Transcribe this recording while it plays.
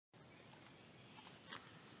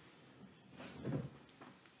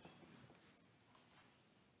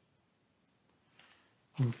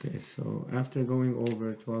Okay, so after going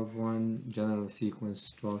over 12.1 general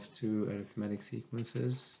sequence, 12.2 arithmetic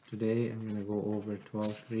sequences, today I'm going to go over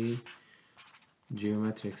 12.3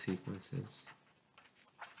 geometric sequences.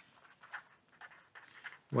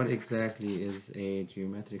 What exactly is a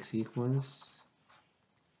geometric sequence?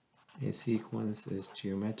 A sequence is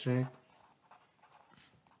geometric.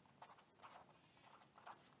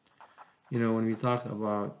 You know, when we talk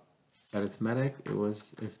about arithmetic, it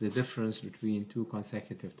was if the difference between two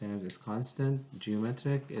consecutive terms is constant.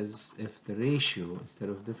 Geometric is if the ratio instead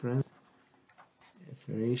of difference, it's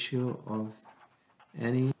the ratio of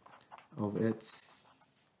any of its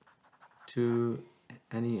to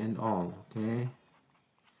any and all, okay?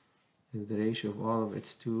 If the ratio of all of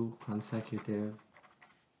its two consecutive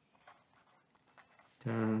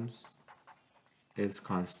terms is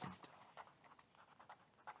constant.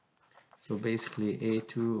 So basically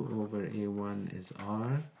A2 over A1 is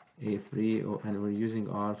R, A3, and we're using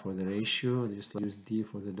R for the ratio, just use D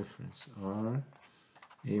for the difference. R,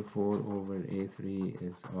 A4 over A3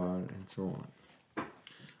 is R, and so on.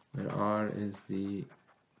 Where R is the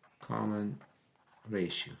common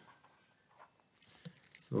ratio.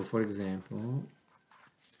 So for example,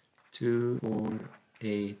 2, 4,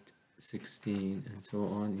 8, 16, and so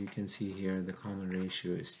on, you can see here the common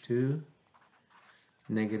ratio is 2.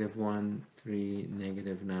 -1, 3,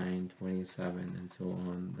 -9, 27, and so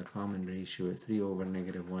on. The common ratio 3 over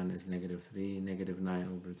 -1 is -3, -9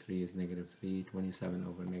 over 3 is -3, 27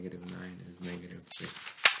 over -9 is -3.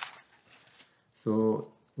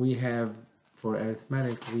 So we have, for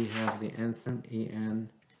arithmetic, we have the nth term, an,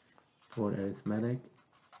 for arithmetic.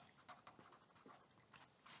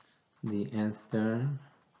 The nth term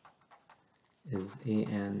is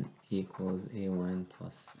an equals a1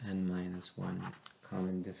 plus n minus 1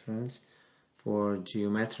 common difference. For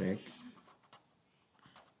geometric,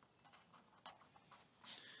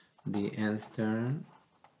 the nth term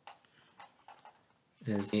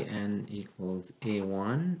is an equals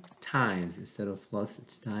a1 times, instead of plus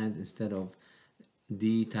it's times, instead of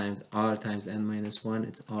d times r times n minus 1,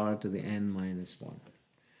 it's r to the n minus 1.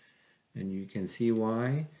 And you can see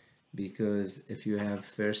why, because if you have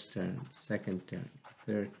first term, second term,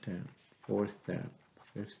 third term, fourth term,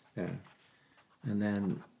 fifth term, and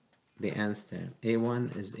then the nth term,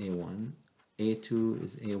 a1 is a1, a2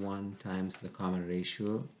 is a1 times the common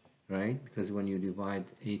ratio, right? Because when you divide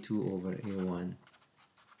a2 over a1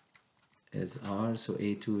 is r, so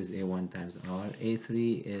a2 is a1 times r,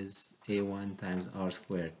 a3 is a1 times r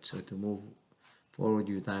squared. So to move forward,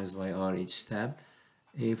 you times by r each step.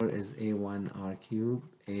 A4 is a1 r cubed,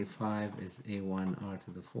 a5 is a1 r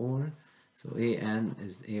to the 4, so an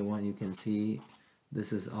is a1. You can see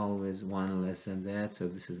this is always 1 less than that, so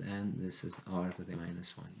if this is n, this is r to the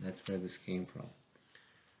minus 1. That's where this came from.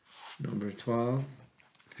 Number 12,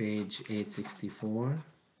 page 864.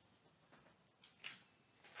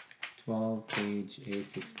 12, page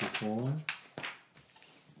 864.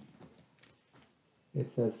 It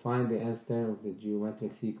says find the nth term of the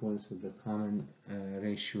geometric sequence with the common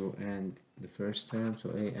ratio and the first term.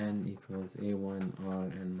 So an equals a1 r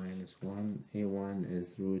n minus 1. A1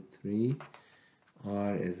 is root 3.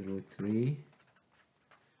 R is root 3.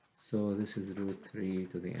 So this is root 3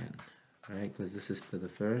 to the n, right? Because this is to the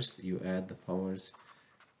first. You add the powers,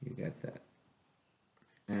 you get that.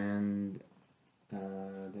 And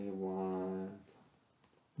they want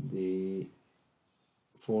the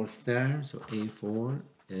fourth term, so a4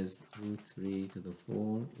 is root 3 to the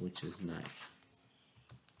 4, which is 9.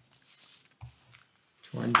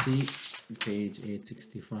 20, page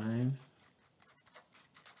 865.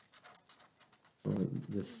 So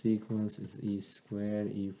the sequence is e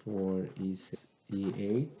squared, e4, e6,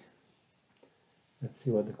 e8. Let's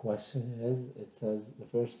see what the question is. It says the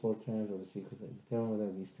first 4 terms of a sequence, determine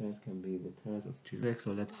whether these terms can be the terms of geometric.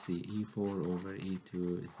 So let's see, e4 over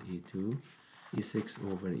e2 is e2. E6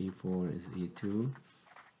 over E4 is E2,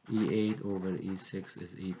 E8 over E6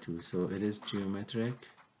 is E2. So it is geometric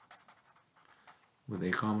with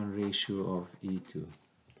a common ratio of E2.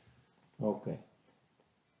 Okay.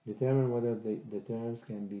 Determine whether the terms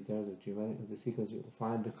can be terms of geometric of the sequence. You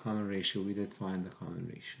find the common ratio. We did find the common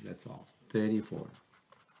ratio. That's all. 34.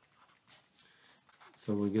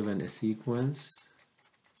 So we're given a sequence.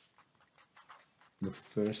 The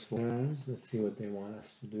first 4 terms. Let's see what they want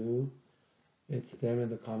us to do. It's determine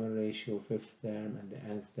the common ratio, fifth term, and the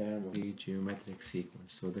nth term of the geometric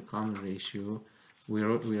sequence. So the common ratio, we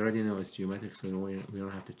already know it's geometric, so we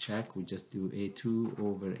don't have to check. We just do a2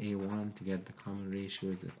 over a1 to get the common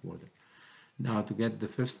ratio as a quarter. Now to get the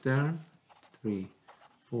fifth term, 3,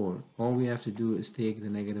 4. All we have to do is take the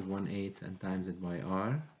 -1/8 and times it by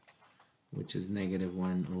r. which is negative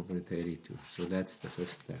 1 over 32. So that's the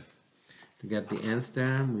fifth term. To get the nth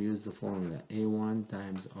term, we use the formula a1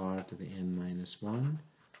 times r to the n minus 1.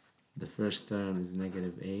 The first term is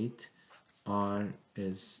negative 8. R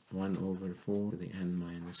is 1 over 4 to the n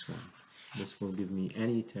minus 1. This will give me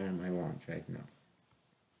any term I want right now.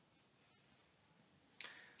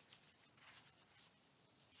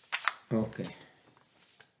 Okay.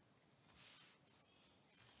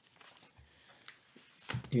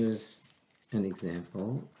 Here's an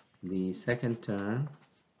example. The second term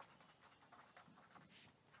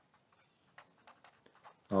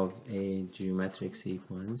of a geometric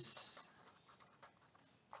sequence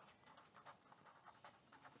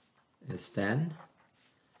is 10,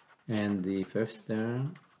 and the fifth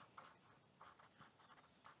term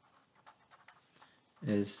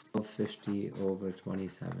is 50 over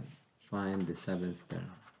 27. Find the seventh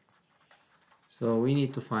term. So we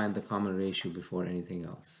need to find the common ratio before anything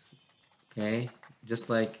else. Okay, just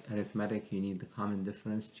like arithmetic, you need the common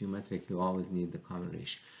difference. Geometric, you always need the common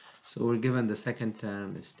ratio. So we're given the second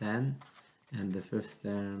term is 10, and the fifth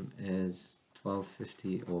term is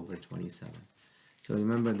 1250 over 27. So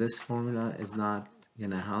remember, this formula is not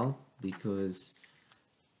gonna help because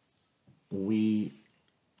we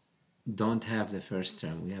don't have the first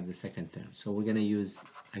term, we have the second term. So we're gonna use,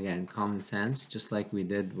 again, common sense, just like we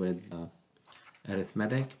did with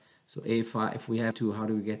arithmetic. So a5, if we have 2, how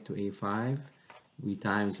do we get to a5? We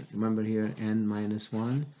times, remember here, n minus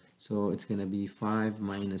 1. So it's going to be 5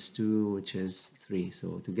 minus 2, which is 3.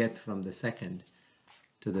 So to get from the second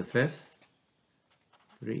to the fifth,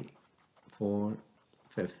 3, 4,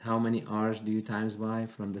 fifth. How many r's do you times by?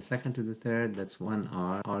 From the second to the third, that's 1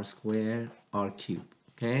 r, r squared, r cubed.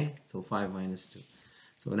 Okay, so 5 minus 2.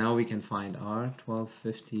 So now we can find r.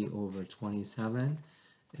 1250 over 27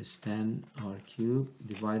 is 10 r cubed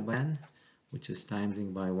divided by n, which is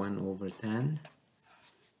timesing by 1 over 10.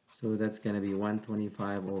 So that's going to be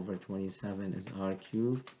 125 over 27 is r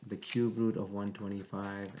cubed, the cube root of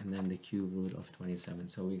 125, and then the cube root of 27.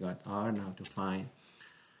 So we got r. Now to find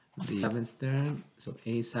the seventh term, so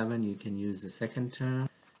a7, you can use the second term,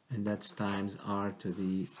 and that's times r to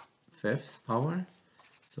the fifth power.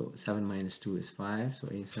 So 7 minus 2 is 5, so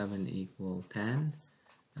a7 equal 10,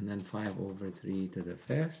 and then 5 over 3 to the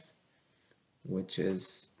fifth, which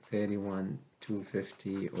is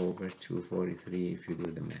 31,250 over 243 if you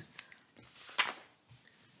do the math.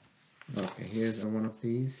 Okay, here's one of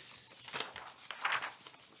these.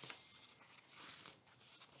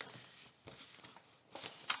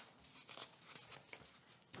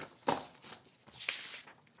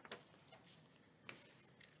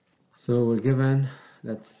 So we're given,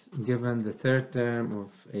 that's given the third term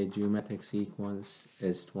of a geometric sequence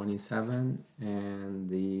is 27, and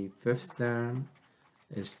the fifth term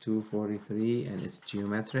is 243, and it's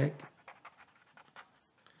geometric.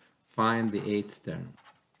 Find the eighth term.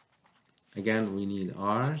 Again, we need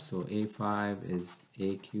r, so a5 is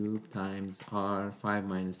a cubed times r. 5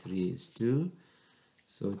 minus 3 is 2.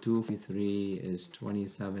 So 243 is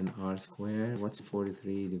 27 r squared. What's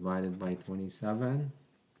 43 divided by 27?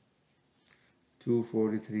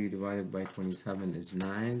 243 divided by 27 is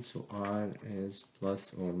 9, so r is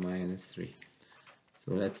plus or minus 3.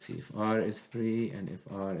 So let's see if r is 3 and if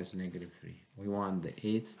r is negative 3. We want the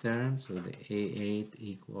eighth term, so the a8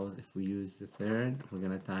 equals, if we use the third, we're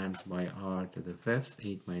going to times by r to the fifth,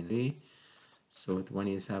 8 minus 3. So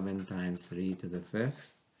 27 times 3 to the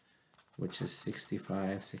fifth, which is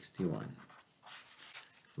 65, 61.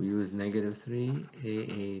 If we use negative 3,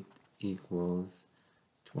 a8 equals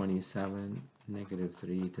 27 negative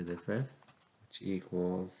 3 to the fifth, which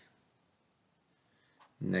equals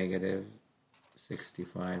negative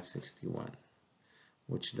 65, 61,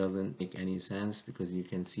 which doesn't make any sense because you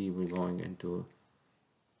can see we're going into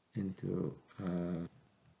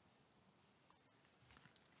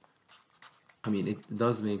I mean, it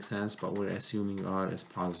does make sense, but we're assuming r is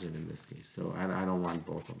positive in this case, so I don't want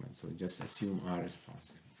both of them, so just assume r is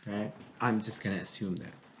positive. Okay, I'm just gonna assume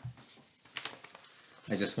that.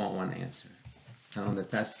 I just want one answer, and on the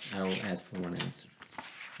test I will ask for one answer.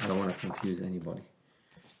 I don't want to confuse anybody.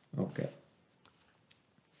 Okay,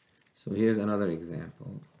 so here's another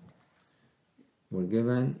example. We're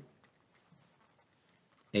given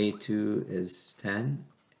a2 is 10,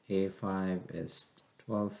 a5 is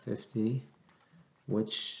 1250.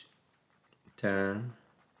 Which term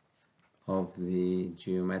of the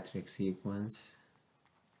geometric sequence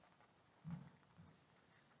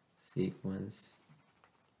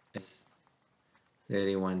is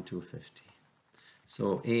 31,250?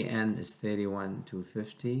 So an is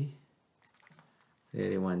 31,250.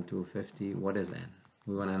 31,250. What is n?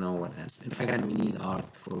 We want to know what n. And again, we need r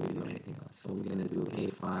before we do anything else. So we're going to do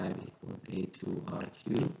a5 equals a2 r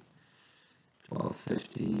cubed.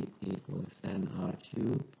 1250 equals 10r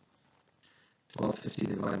cubed. 1250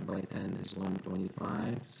 divided by 10 is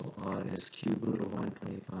 125. So r is cube root of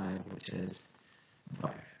 125, which is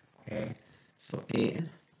 5. Okay. So an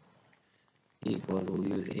equals, we'll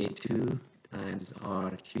use a2 times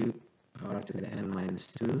r cubed, r to the n minus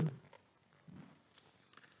 2.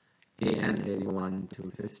 an 81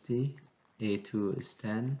 to 50. a2 is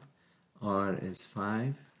 10. r is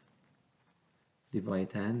 5. Divide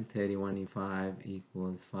 10. 31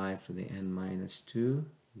 equals 5 to the n minus 2.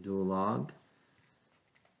 Do log.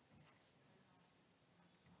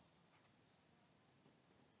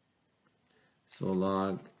 So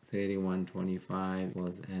log 3125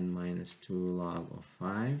 was n minus 2 log of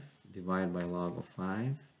 5. Divide by log of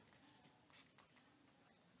 5.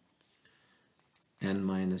 N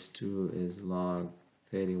minus 2 is log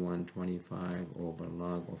 3125 over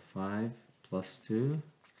log of 5 plus 2.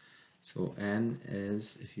 So n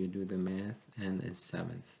is, if you do the math, n is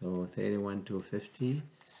 7. So 31 to 50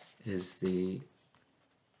 is the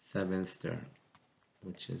 7th term,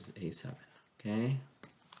 which is a7. Okay?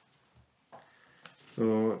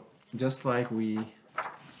 So just like when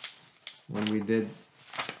we did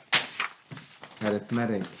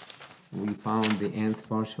arithmetic, we found the nth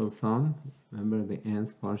partial sum. Remember the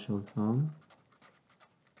nth partial sum?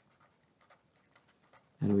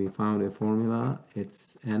 And we found a formula.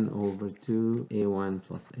 It's n over 2 a1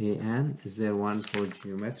 plus an. Is there one for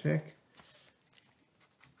geometric?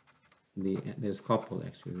 There's a couple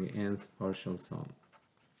actually. The nth partial sum.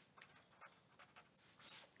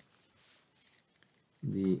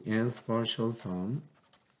 The nth partial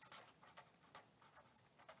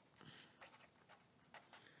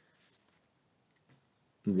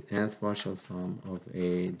sum of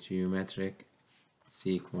a geometric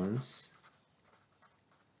sequence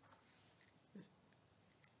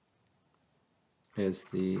is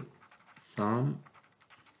the sum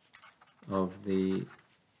of the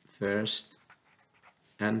first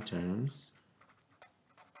n terms.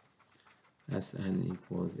 Sn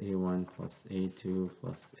equals a1 plus a2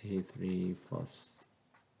 plus a3 plus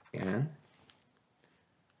n,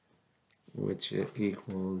 which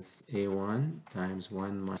equals a1 times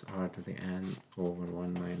 1 minus r to the n over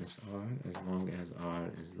 1 minus r, as long as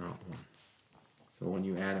r is not 1. So when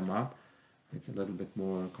you add them up, it's a little bit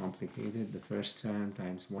more complicated. The first term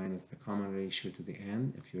times 1 is the common ratio to the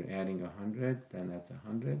n. If you're adding 100, then that's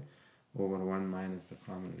 100 over 1 minus the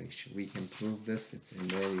common ratio. We can prove this. It's in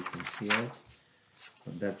there. You can see it.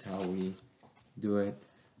 But that's how we do it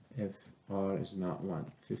if r is not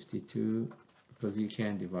 1. 52, because you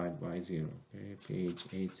can't divide by 0. Okay, page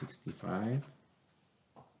 865.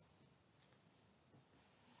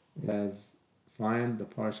 As find the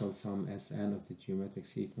partial sum Sn of the geometric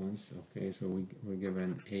sequence. Okay, so we're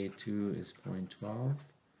given a2 is 0.12,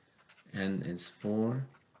 n is 4,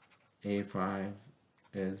 a5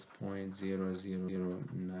 is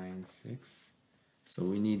 0.00096. So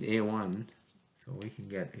we need a1. So we can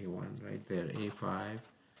get a1 right there. a5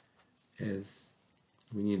 is,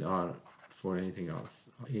 we need r for anything else.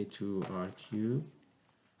 a2 r cubed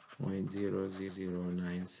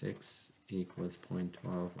 0.00096 equals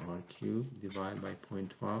 0.12 r cubed. Divide by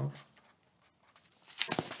 0.12.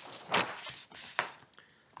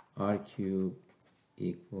 R cubed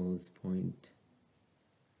equals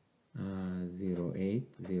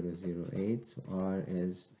 0.08008. So r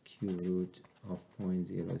is cube root of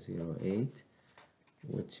 0.008,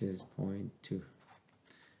 which is 0.2.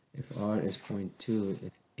 If r is 0.2,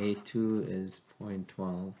 if a2 is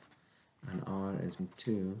 0.12 and r is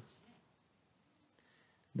 2,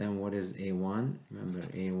 then what is a1? Remember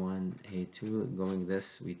a1, a2, going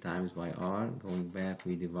this we times by r, going back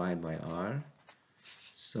we divide by r.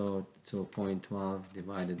 So 0.12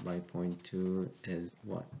 divided by 0.2 is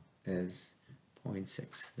what? Is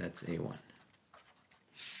 0.6. That's a1.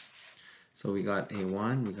 So we got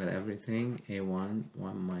a1, we got everything. a1,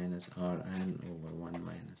 1 minus rn over 1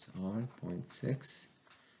 minus r, 0.6.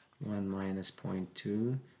 1 minus 0.2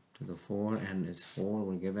 to the 4, n is 4,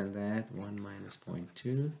 we're given that. 1 minus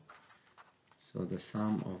 0.2. So the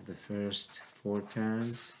sum of the first 4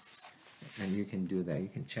 terms, and you can do that, you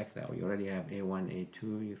can check that. We already have a1,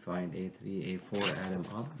 a2, you find a3, a4, add them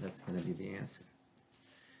up, that's going to be the answer.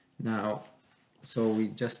 Now, so we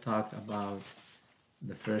just talked about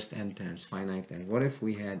the first n terms, finite terms. What if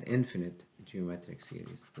we had infinite geometric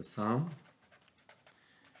series? The sum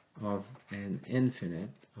of an infinite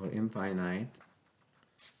or infinite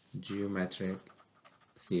geometric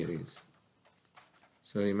series.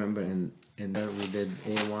 So remember in there we did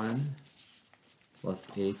a1 plus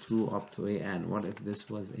a2 up to an. What if this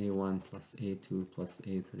was a1 plus a2 plus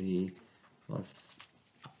a3 plus,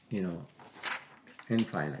 you know,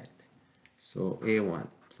 infinite? So a1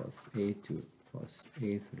 plus a2 plus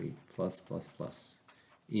a3 plus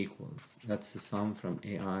equals, that's the sum from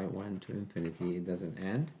ai1 to infinity, it doesn't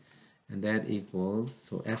end, and that equals,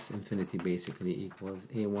 so s infinity basically equals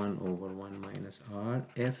a1 over 1 minus r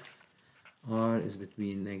if r is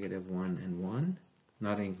between -1 and 1,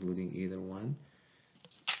 not including either one.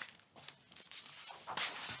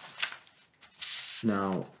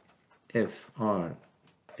 Now if r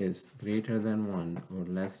is greater than 1 or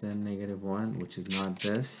less than -1, which is not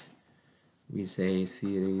this, we say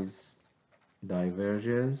series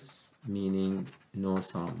diverges, meaning no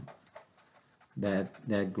sum.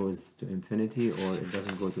 That goes to infinity, or it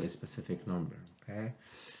doesn't go to a specific number. Okay,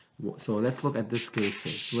 so let's look at this case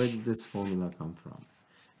first. Where did this formula come from?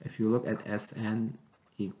 If you look at Sn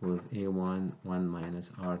equals a1 1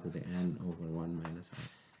 minus r to the n over 1 minus r.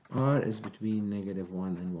 R is between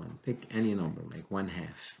 -1 and 1. Pick any number like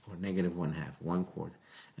 1/2 or -1/2, 1/4.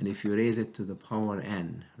 And if you raise it to the power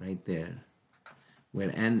n right there,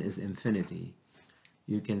 where n is infinity,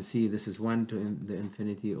 you can see this is 1 to the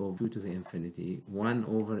infinity over 2 to the infinity. 1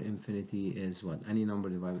 over infinity is what? Any number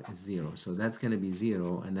divided is 0. So that's going to be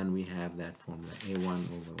 0, and then we have that formula, a1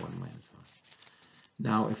 over 1 minus r.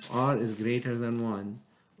 Now, if r is greater than 1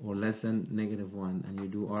 or less than -1, and you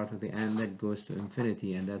do r to the n, that goes to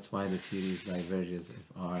infinity, and that's why the series diverges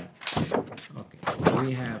if r. Okay, so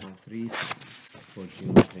we have 3 sums for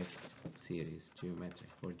geometric series,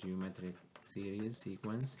 for geometric series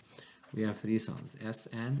sequence. We have 3 sums.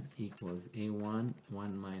 Sn equals a1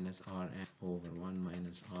 1 minus rn over 1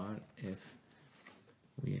 minus r if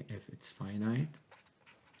it's finite,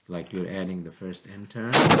 like you're adding the first n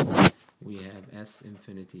terms. We have S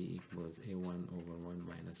infinity equals a1 over 1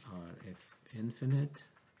 minus r if infinite,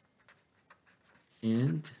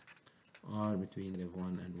 and r between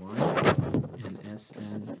 -1 and 1, and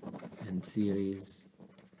Sn and series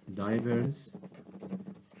diverges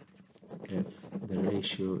if the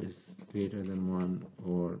ratio is greater than 1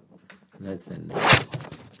 or less than 1.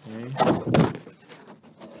 Okay?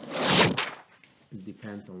 It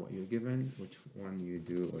depends on what you're given, which one you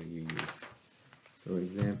do or you use. So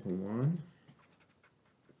example 1.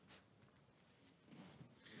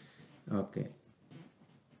 Okay.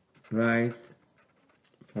 Write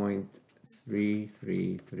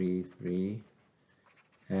 0.3333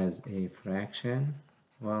 as a fraction.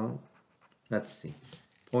 Well, let's see.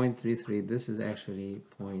 0.33, this is actually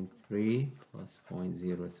 0.3 plus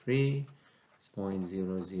 0.03 is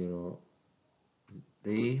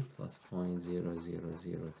 0.003 plus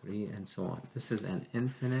 0.0003, and so on. This is an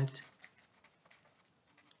infinite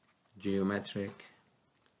geometric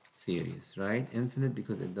series, right? Infinite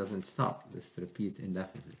because it doesn't stop. This repeats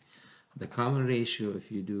indefinitely. The common ratio, if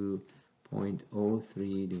you do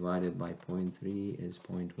 0.03 divided by 0.3 is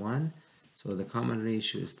 0.1. So the common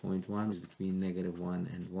ratio is 0.1, is between -1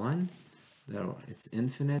 and 1. There, it's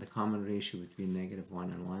infinite. The common ratio between -1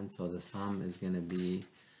 and 1. So the sum is going to be,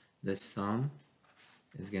 this sum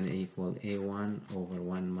is going to equal a1 over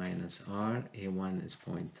 1 minus r. a1 is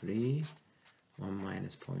 0.3. 1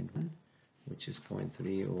 minus 0.1, which is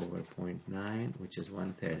 0.3 over 0.9, which is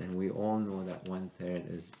 1/3, and we all know that 1/3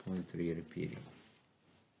 is 0.3 repeating.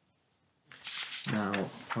 Now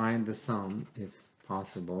find the sum if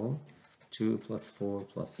possible. 2 plus 4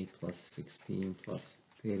 plus 8 plus 16 plus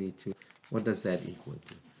 32. What does that equal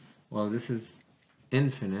to? Well, this is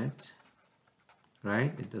infinite,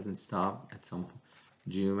 right? It doesn't stop at some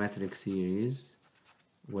geometric series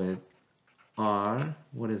with r.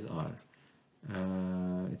 What is r?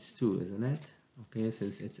 It's 2, isn't it? Okay,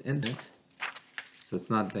 since it's infinite, so it's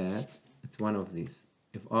not that, it's one of these.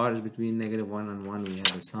 If r is between -1 and 1, we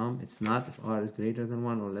have a sum. It's not if r is greater than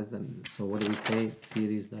 1 or less than. So what do we say?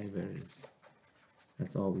 Series diverges.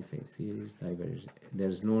 That's all we say, series diverges.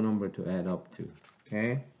 There's no number to add up to,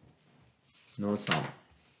 okay? No sum.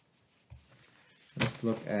 Let's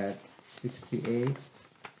look at 68,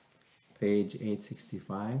 page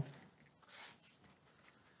 865.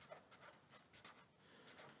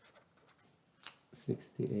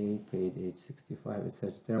 68, page 865. It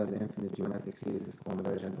says determine the infinite geometric series is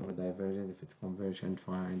convergent or divergent. If it's convergent,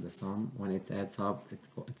 find the sum. When it adds up,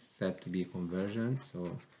 it's said to be convergent. So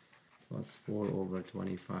plus 4 over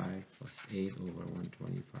 25 plus 8 over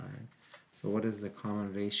 125. So what is the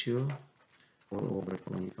common ratio? 4 over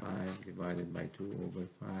 25 divided by 2 over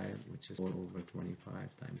 5, which is 4 over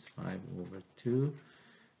 25 times 5 over 2,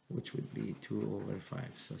 which would be 2 over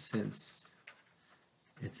 5. So since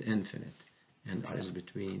it's infinite, and r is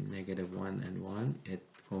between -1 and 1, it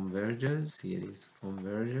converges, series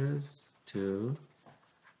converges to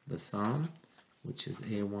the sum, which is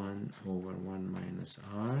a1 over 1 minus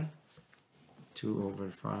r, 2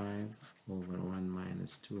 over 5 over 1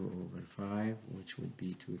 minus 2 over 5, which would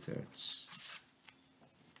be 2/3.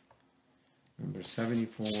 Number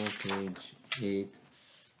 74, page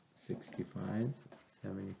 865.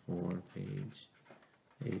 74, page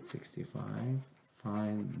 865.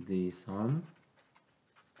 Find the sum.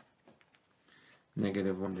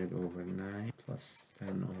 -100 over 9 plus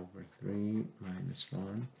 10 over 3 minus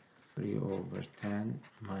 1. 3 over 10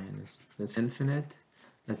 minus this infinite.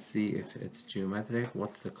 Let's see if it's geometric.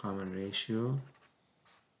 What's the common ratio?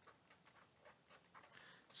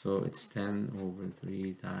 So it's 10 over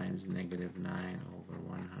 3 times -9 over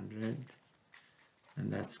 100.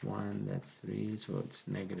 And that's 1, that's 3, so it's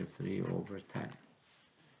 -3 over 10.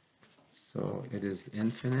 So it is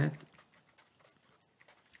infinite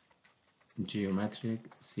geometric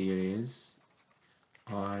series.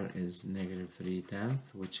 R is -3/10,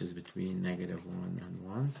 which is between -1 and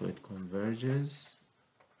 1, so it converges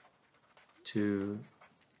to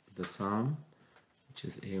the sum, which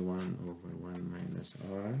is a1 over 1 minus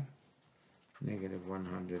r,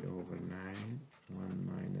 -100 over 9, 1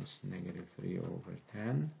 minus -3 over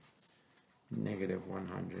 10,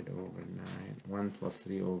 -100 over 9, 1 plus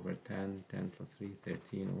 3 over 10, 10 plus 3,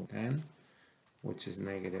 13 over 10, which is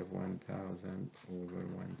 -1000 over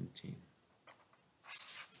 118.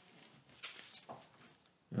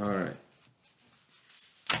 Alright,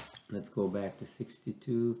 let's go back to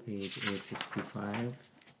 62, page 865.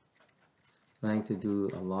 Trying to do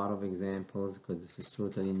a lot of examples because this is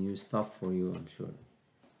totally new stuff for you, I'm sure.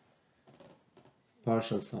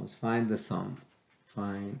 Partial sums. Find the sum.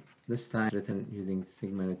 Find, this time written using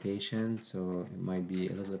sigma notation, so it might be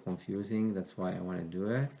a little confusing. That's why I want to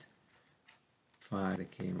do it. Find the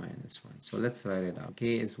k minus 1. So let's write it out.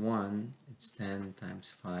 K is 1, it's 10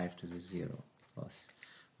 times 5 to the 0 plus.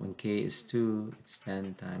 When k is 2, it's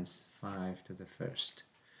 10 times 5 to the first.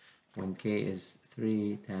 When k is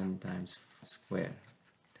 3, 10 times square,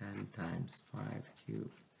 10 times 5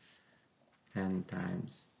 cubed, 10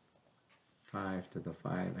 times 5 to the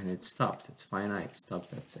 5, and it stops, it's finite,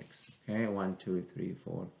 stops at 6. Okay, 1, 2, 3,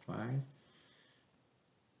 4, 5.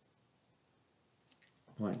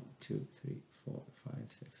 1, 2, 3, 4,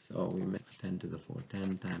 5, 6. So we made 10 to the 4,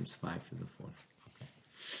 10 times 5 to the 4. Okay.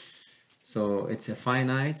 So it's a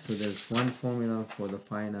finite, so there's one formula for the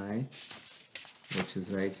finite, which is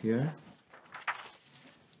right here.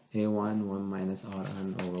 A1, 1 minus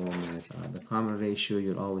Rn over 1 minus R. The common ratio,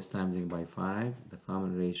 you're always timesing by 5. The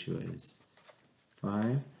common ratio is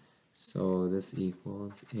 5. So this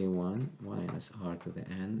equals A1, 1 minus R to the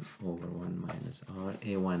n over 1 minus R.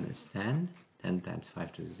 A1 is 10. 10 times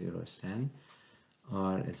 5 to the 0 is 10.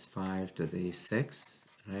 R is 5 to the 6,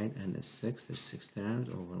 right? N is 6. There's 6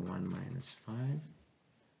 terms over 1 minus 5,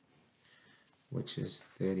 which is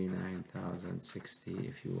 39,060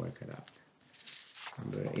 if you work it out.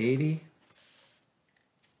 Number 80,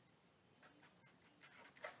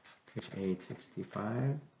 page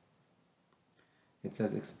 865. It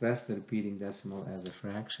says express the repeating decimal as a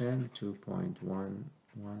fraction,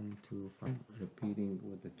 2.1125, repeating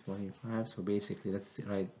with the 25. So basically, let's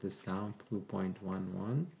write this down,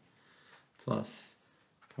 2.11 plus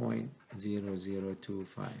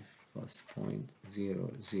 0.0025 plus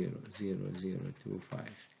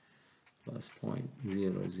 0.000025 plus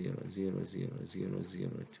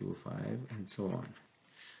 0.00000025, and so on.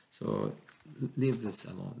 So leave this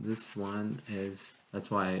alone. This one is,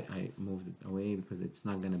 that's why I moved it away, because it's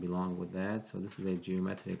not going to belong with that. So this is a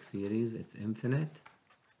geometric series. It's infinite,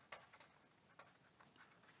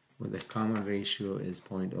 where the common ratio is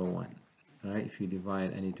 0.01. Right? If you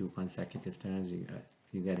divide any two consecutive terms, you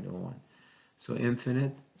get it 0.01. So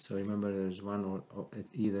infinite. So remember, there's one, or it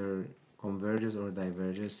either converges or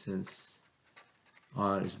diverges. Since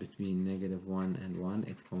R is between -1 and 1,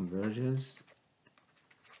 it converges,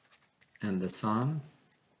 and the sum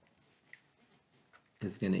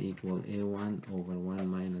is going to equal A1 over 1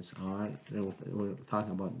 minus R. We're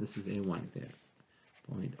talking about, this is A1 there,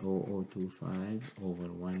 0.0025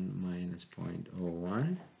 over 1 minus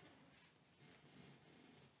 0.01,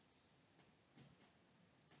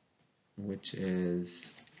 which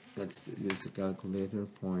is, let's use a calculator,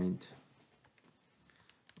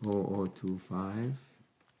 0.0025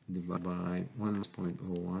 divided by 1 minus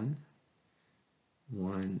 0.01,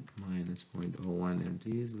 1 minus 0.01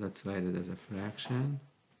 empties. Let's write it as a fraction.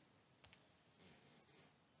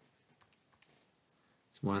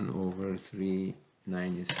 It's 1 over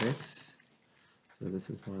 396. So this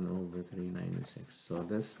is 1 over 396. So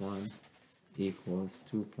this one equals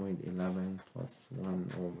 2.11 plus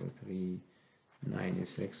 1 over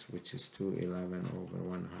 396, which is 211 over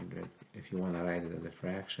 100. If you want to write it as a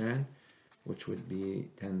fraction, which would be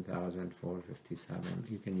 10,457.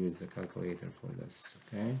 You can use the calculator for this,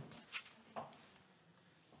 okay?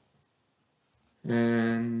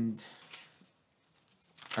 And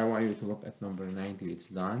I want you to look at number 90. It's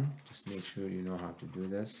done. Just make sure you know how to do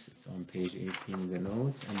this. It's on page 18 in the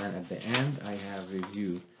notes. And then at the end, I have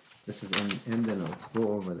review. This is in the notes. Go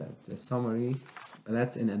over that. The summary,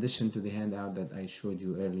 that's in addition to the handout that I showed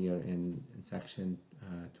you earlier in section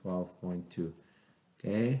 12.2.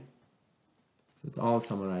 Okay? So it's all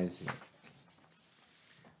summarized here.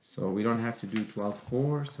 So we don't have to do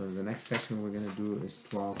 12.4. So the next section we're going to do is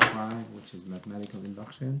 12.5, which is mathematical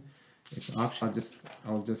induction. It's optional.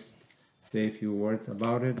 I'll just say a few words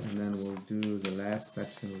about it, and then we'll do the last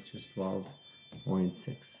section, which is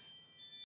 12.6.